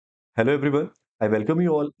Hello everyone, I welcome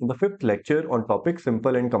you all in the fifth lecture on topic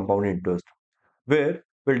simple and compound interest, where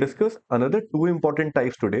we'll discuss another two important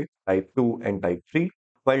types today, type 2 and type 3.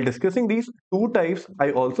 While discussing these two types,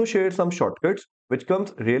 I also shared some shortcuts which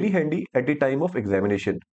comes really handy at the time of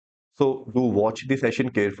examination. So do watch the session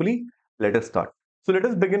carefully. Let us start. So let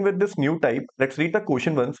us begin with this new type. Let's read the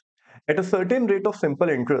question once. At a certain rate of simple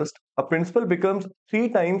interest, a principal becomes 3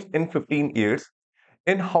 times in 15 years.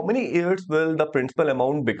 In how many years will the principal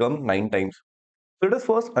amount become 9 times? So let us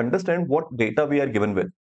first understand what data we are given with.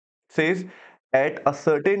 It says at a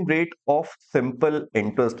certain rate of simple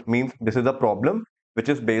interest means this is a problem which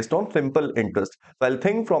is based on simple interest. So I'll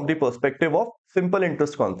think from the perspective of simple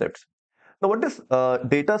interest concepts. Now what this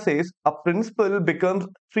data says, a principal becomes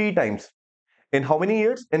 3 times. In how many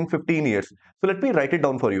years? In 15 years. So let me write it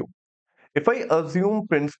down for you. If I assume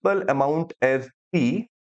principal amount as P,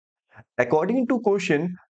 according to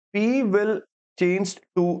question, P will change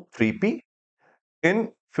to 3P in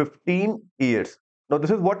 15 years. Now, this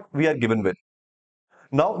is what we are given with.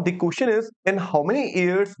 Now, the question is, in how many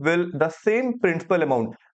years will the same principal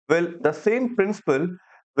amount, will the same principal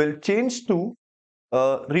will change to,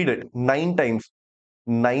 read it, 9 times,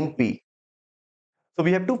 9p. So,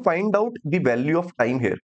 we have to find out the value of time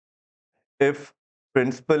here. If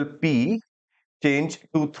principal p change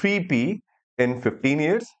to 3p in 15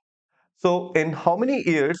 years, so in how many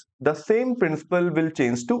years the same principal will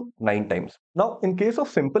change to 9 times? Now, in case of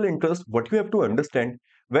simple interest, what you have to understand,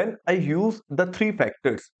 when I use the three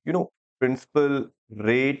factors, principal,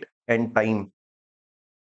 rate, and time,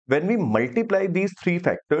 when we multiply these three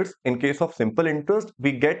factors, in case of simple interest,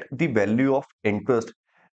 we get the value of interest.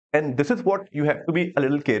 And this is what you have to be a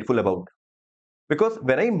little careful about. Because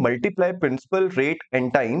when I multiply principal, rate,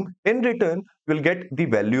 and time, in return, you'll get the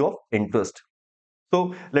value of interest.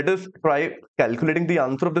 So let us try calculating the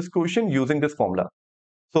answer of this question using this formula.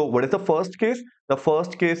 So what is the first case? The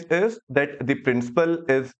first case is that the principal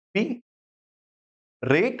is P.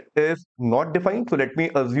 Rate is not defined. So let me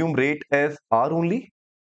assume rate as R only.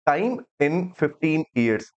 Time in 15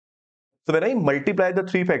 years. So when I multiply the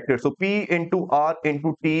three factors, so P into R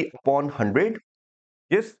into T upon 100,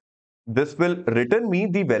 yes, this will return me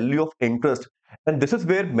the value of interest. And this is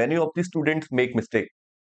where many of the students make mistake.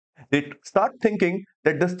 They start thinking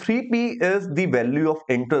that this 3p is the value of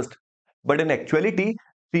interest, but in actuality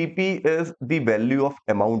 3p is the value of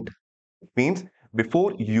amount. It means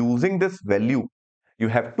before using this value you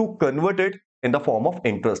have to convert it in the form of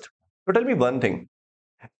interest. So tell me one thing,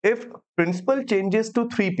 if principal changes to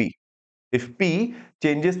 3p, if p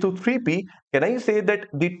changes to 3p, can I say that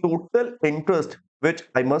the total interest which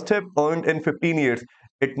I must have earned in 15 years,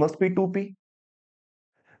 it must be 2p?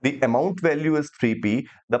 The amount value is 3p,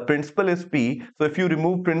 the principal is p. So if you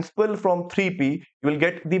remove principal from 3p, you will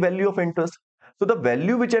get the value of interest. So the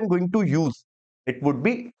value which I'm going to use, it would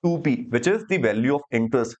be 2p, which is the value of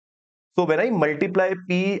interest. So when I multiply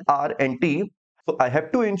p, r, and t, so I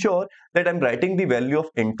have to ensure that I'm writing the value of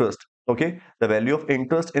interest. Okay, the value of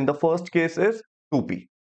interest in the first case is 2p.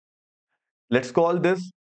 Let's call this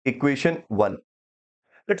equation 1.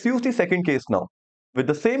 Let's use the second case now. With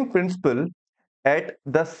the same principal, at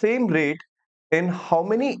the same rate, in how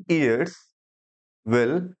many years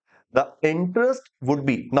will the interest would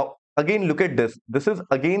be? Now again look at this is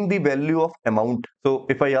again the value of amount. So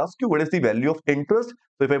if I ask you what is the value of interest,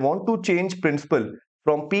 so if I want to change principal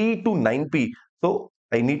from p to 9p, so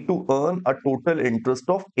I need to earn a total interest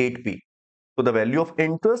of 8p. So the value of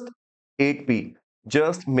interest 8p.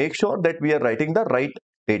 Just make sure that we are writing the right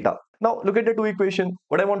data. Now look at the two equation.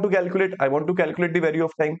 What I want to calculate, I want to calculate the value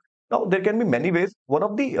of time. Now there can be many ways. One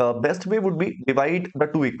of the best way would be divide the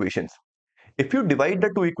two equations. If you divide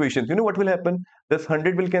the two equations, you know what will happen? This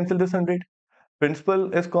 100 will cancel this 100. Principal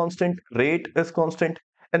is constant, rate is constant.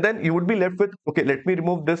 And then you would be left with, okay, let me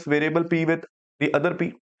remove this variable p with the other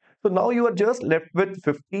p. So now you are just left with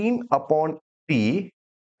 15 upon p.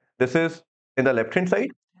 This is in the left hand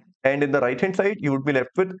side. And in the right hand side, you would be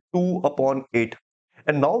left with 2 upon 8.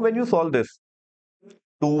 And now when you solve this,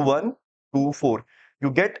 2, 1, 2, 4, you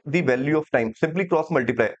get the value of time. Simply cross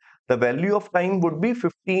multiply. The value of time would be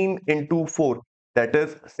 15 into 4, that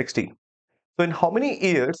is 60. So in how many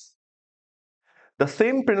years the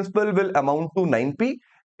same principal will amount to 9p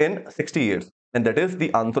in 60 years? And that is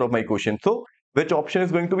the answer of my question. So which option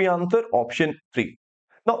is going to be answer? Option 3.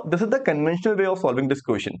 Now this is the conventional way of solving this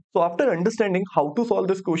question. So after understanding how to solve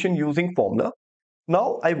this question using formula,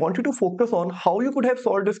 now I want you to focus on how you could have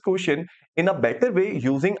solved this question in a better way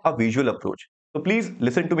using a visual approach. So please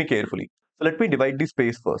listen to me carefully. So let me divide the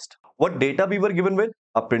space first. What data we were given with?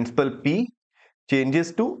 A principal P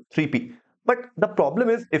changes to 3P. But the problem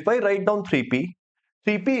is if I write down 3P,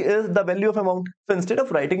 3p is the value of amount. So instead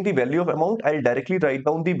of writing the value of amount, I'll directly write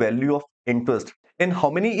down the value of interest. In how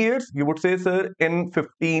many years? You would say, sir, in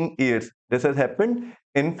 15 years. This has happened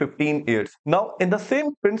in 15 years. Now, in the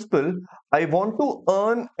same principle, I want to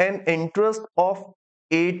earn an interest of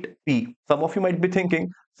 8p. Some of you might be thinking,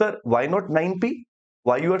 sir, why not 9p?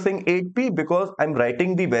 Why you are saying 8p? Because I'm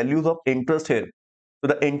writing the values of interest here. So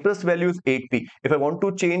the interest value is 8p. If I want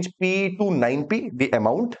to change p to 9p, the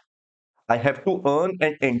amount, I have to earn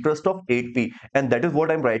an interest of 8p, and that is what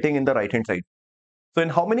I'm writing in the right hand side. So in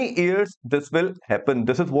how many years this will happen?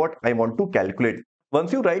 This is what I want to calculate.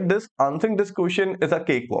 Once you write this, answering this question is a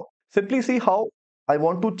cakewalk. Simply see how I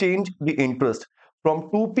want to change the interest from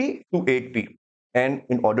 2p to 8p. And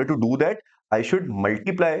in order to do that, I should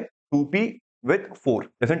multiply 2p with 4,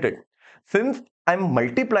 isn't it? Since I'm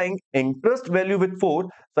multiplying interest value with 4,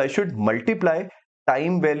 so I should multiply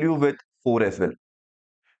time value with 4 as well.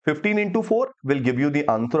 15 into 4 will give you the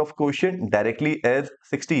answer of question directly as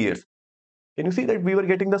 60 years. Can you see that we were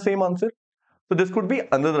getting the same answer? So this could be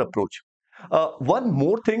another approach. One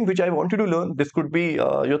more thing which I want you to learn, this could be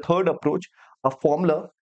your third approach, a formula.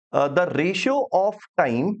 The ratio of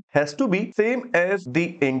time has to be same as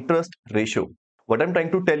the interest ratio. What I'm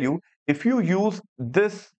trying to tell you, if you use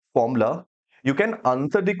this formula, you can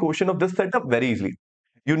answer the question of this setup very easily.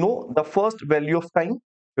 You know the first value of time,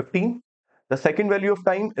 15. The second value of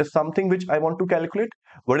time is something which I want to calculate.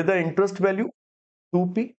 What is the interest value?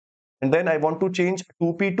 2p. And then I want to change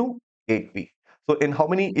 2p to 8p. So in how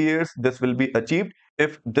many years this will be achieved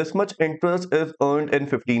if this much interest is earned in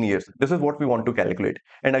 15 years? This is what we want to calculate.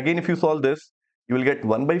 And again, if you solve this, you will get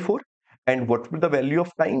 1 by 4. And what would the value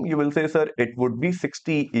of time? You will say, sir, it would be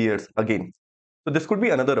 60 years again. So this could be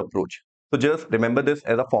another approach. So just remember this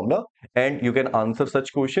as a formula and you can answer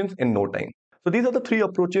such questions in no time. So these are the three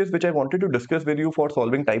approaches which I wanted to discuss with you for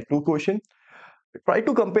solving type 2 question. Try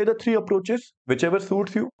to compare the three approaches, whichever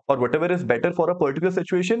suits you or whatever is better for a particular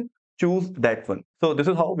situation, choose that one. So this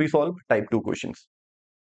is how we solve type 2 questions.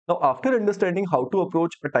 Now, after understanding how to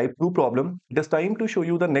approach a type 2 problem, it is time to show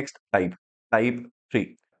you the next type, type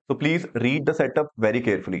 3. So please read the setup very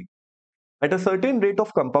carefully. At a certain rate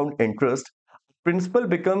of compound interest, principal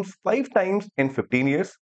becomes 5 times in 15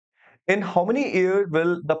 years. In how many years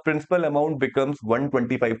will the principal amount becomes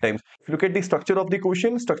 125 times? If you look at the structure of the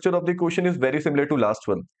question is very similar to last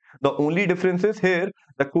one. The only difference is here,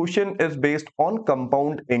 the question is based on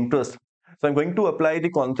compound interest. So I'm going to apply the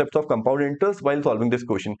concepts of compound interest while solving this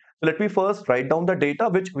question. So let me first write down the data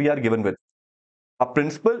which we are given with. A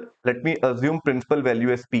principal, let me assume principal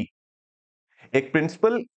value as P. एक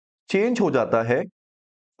principal change हो जाता है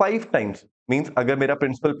 5 times. Means अगर मेरा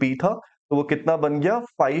principal P था तो वो कितना बन गया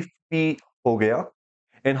 5P हो गया.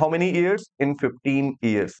 In how many years? In 15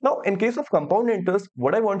 years. Now, in case of compound interest,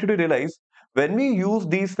 what I want you to realize, when we use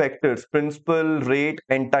these factors, principal, rate,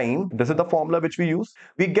 and time, this is the formula which we use,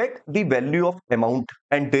 we get the value of amount.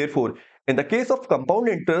 And therefore, in the case of compound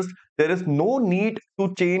interest, there is no need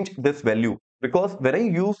to change this value. Because when I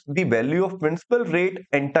use the value of principal, rate,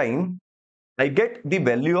 and time, I get the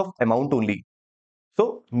value of amount only.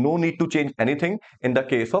 So no need to change anything in the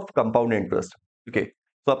case of compound interest. Okay.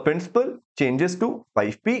 So a principal changes to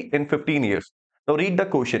 5p in 15 years. Now read the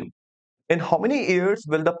question. In how many years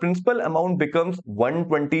will the principal amount becomes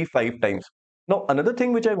 125 times? Now another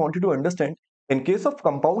thing which I want you to understand, in case of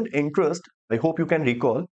compound interest, I hope you can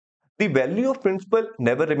recall, the value of principal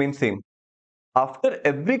never remains same. After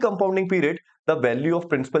every compounding period, the value of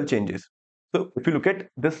principal changes. So if you look at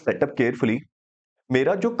this setup carefully,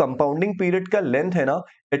 मेरा जो compounding period का length है ना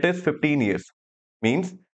it is 15 years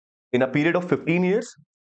means in a period of 15 years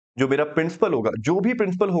जो मेरा principal होगा जो भी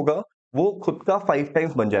प्रिंसिपल होगा वो खुद का 5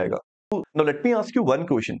 टाइम्स बन जाएगा. Now let me ask you one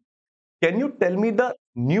question. Can you tell me the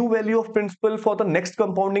new value of principal for the next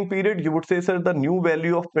compounding period? You would say, sir, the new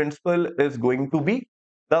value of principal is going to be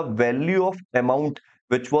the value of amount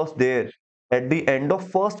which was there at the end of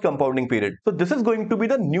first compounding period. So this is going to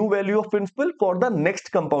be the new value of principal for the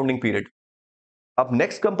next compounding period. अब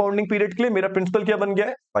next compounding period के लिए मेरा principal क्या बन गया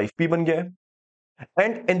है 5p बन गया है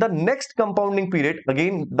and in the next compounding period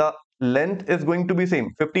again the length is going to be same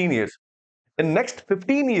 15 years. In next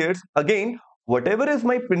 15 years again whatever is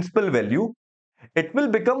my principal value it will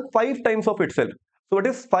become 5 times of itself. So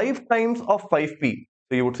it is 5 times of 5p.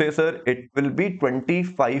 So you would say, sir, it will be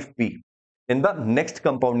 25p in the next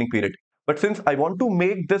compounding period. But since I want to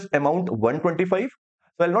make this amount 125,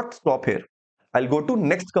 so I'll not stop here. I'll go to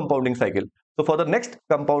next compounding cycle. So for the next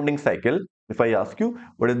compounding cycle, if I ask you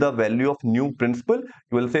what is the value of new principal,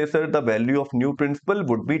 you will say, sir, the value of new principal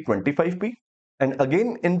would be 25p. And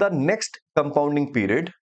again, in the next compounding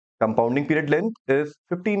period length is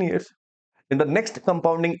 15 years. In the next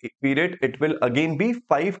compounding period, it will again be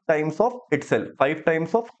 5 times of itself, 5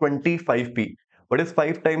 times of 25p. What is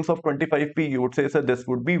 5 times of 25p? You would say, sir, this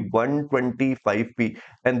would be 125p.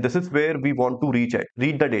 And this is where we want to reach at.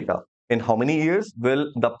 Read the data. In how many years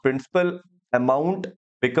will the principal amount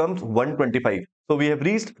becomes 125? So we have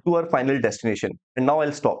reached to our final destination. And now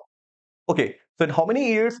I'll stop. Okay, so in how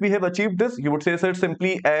many years we have achieved this? You would say, sir,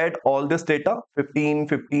 simply add all this data, 15,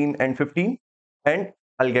 15, and 15, and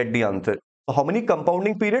I'll get the answer. So how many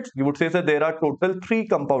compounding periods? You would say, sir, there are total 3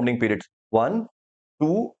 compounding periods, 1,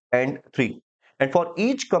 2, and 3. And for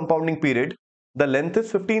each compounding period, the length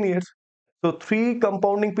is 15 years. So 3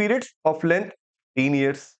 compounding periods of length, 15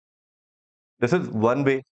 years. This is one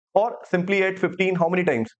way. Or simply add 15 how many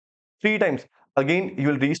times? 3 times. Again, you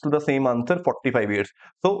will reach to the same answer, 45 years.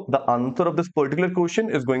 So the answer of this particular question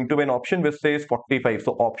is going to be an option which says 45.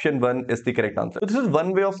 So option 1 is the correct answer. So this is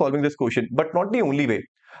one way of solving this question, but not the only way.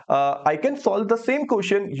 I can solve the same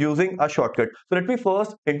question using a shortcut. So let me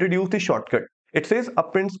first introduce the shortcut. It says a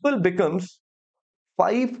principal becomes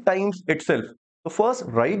 5 times itself. So first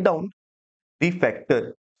write down the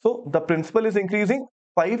factor. So the principal is increasing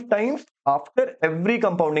 5 times after every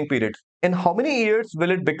compounding period. In how many years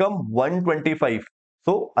will it become 125?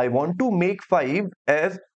 So I want to make 5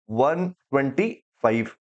 as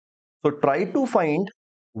 125. So try to find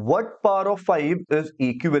what power of 5 is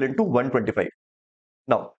equivalent to 125.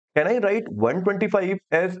 Now, can I write 125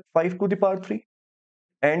 as 5 to the power 3?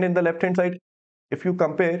 And in the left hand side, if you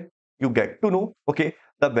compare, you get to know, okay,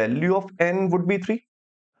 the value of n would be 3.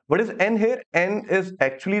 What is n here? N is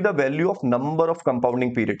actually the value of number of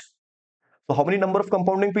compounding periods. So how many number of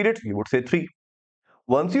compounding periods? You would say 3.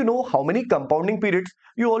 Once you know how many compounding periods,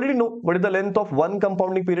 you already know what is the length of one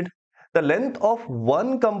compounding period. The length of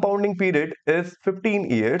one compounding period is 15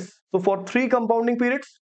 years. So for 3 compounding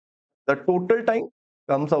periods, the total time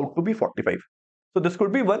comes out to be 45. So this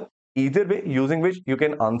could be one easier way using which you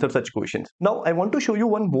can answer such questions. Now I want to show you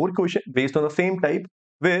one more question based on the same type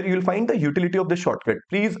where you'll find the utility of the shortcut.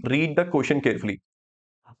 Please read the question carefully.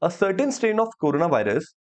 A certain strain of coronavirus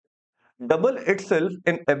double itself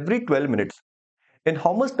in every 12 minutes. In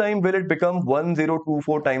how much time will it become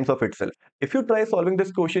 1024 times of itself? If you try solving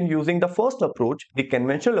this question using the first approach, the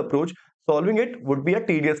conventional approach, solving it would be a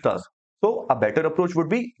tedious task. So a better approach would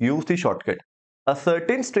be use the shortcut. A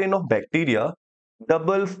certain strain of bacteria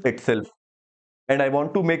doubles itself and I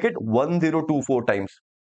want to make it 1024 times.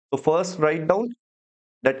 So first write down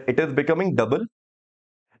that it is becoming double.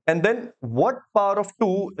 And then what power of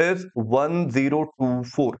 2 is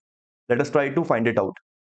 1024? Let us try to find it out.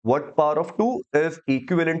 What power of 2 is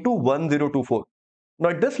equivalent to 1024? Now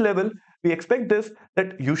at this level, we expect this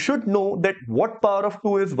that you should know that what power of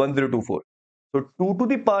 2 is 1024. So 2 to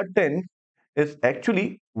the power 10 is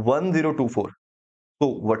actually 1024. So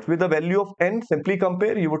what will the value of n? Simply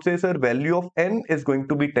compare. You would say, sir, value of n is going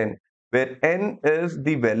to be 10, where n is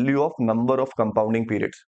the value of number of compounding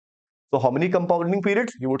periods. So how many compounding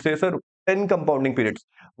periods? You would say, sir, 10 compounding periods.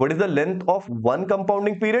 What is the length of one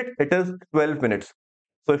compounding period? It is 12 minutes.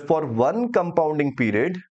 So if for one compounding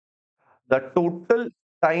period, the total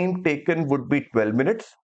time taken would be 12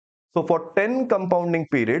 minutes. So for 10 compounding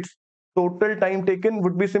periods, total time taken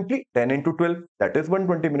would be simply 10 into 12. That is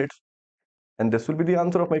 120 minutes. And this will be the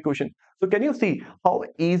answer of my question. So can you see how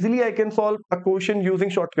easily I can solve a question using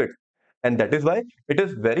shortcut? And that is why it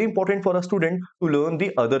is very important for a student to learn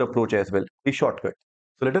the other approach as well, the shortcut.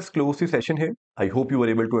 So let us close the session here. I hope you were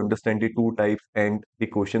able to understand the two types and the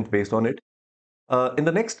questions based on it. In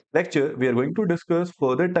the next lecture, we are going to discuss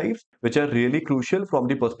further types which are really crucial from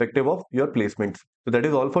the perspective of your placements. So that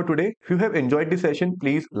is all for today. If you have enjoyed the session,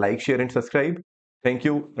 please like, share and subscribe. Thank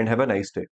you and have a nice day.